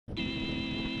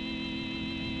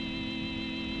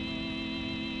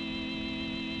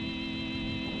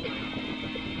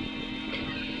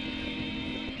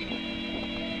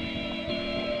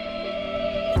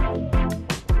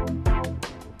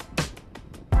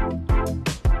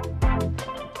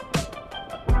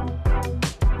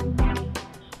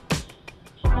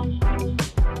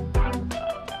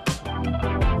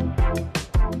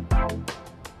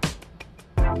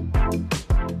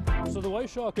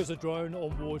WasteShark is a drone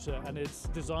on water, and it's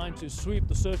designed to sweep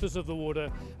the surface of the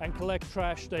water and collect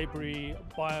trash, debris,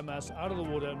 biomass out of the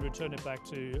water and return it back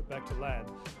to land.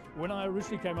 When I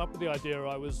originally came up with the idea,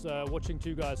 I was watching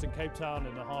two guys in Cape Town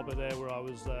in the harbour there where I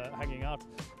was hanging out,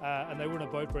 and they were in a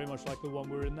boat very much like the one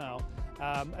we're in now,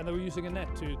 and they were using a net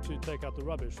to take out the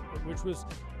rubbish, which was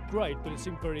great, but it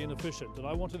seemed very inefficient, and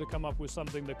I wanted to come up with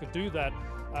something that could do that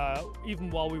even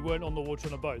while we weren't on the water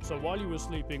in a boat. So while you were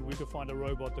sleeping, we could find a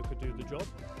robot that could do the job,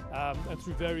 and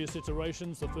through various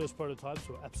iterations, the first prototypes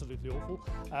were absolutely awful,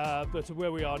 but to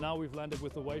where we are now, we've landed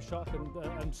with the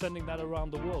WasteShark and sending that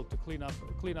around the world to clean up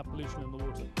pollution in the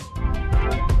water.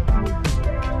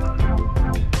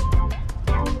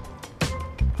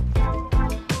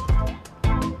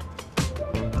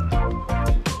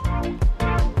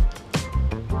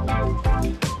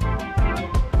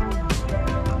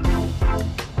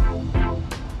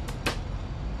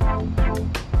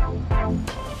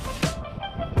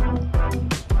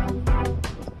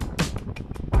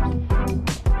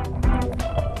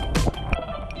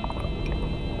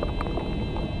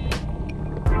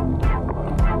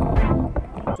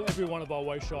 Every one of our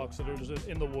WasteSharks that are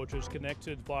in the water is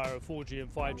connected via a 4G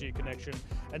and 5G connection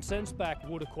and sends back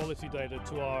water quality data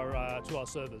to our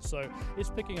servers. So it's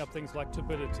picking up things like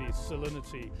turbidity,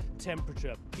 salinity,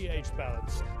 temperature, pH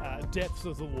balance, depth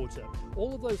of the water.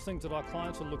 All of those things that our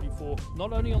clients are looking for,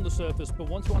 not only on the surface, but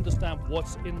want to understand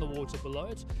what's in the water below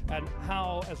it and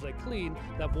how, as they clean,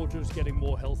 that water is getting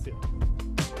more healthier.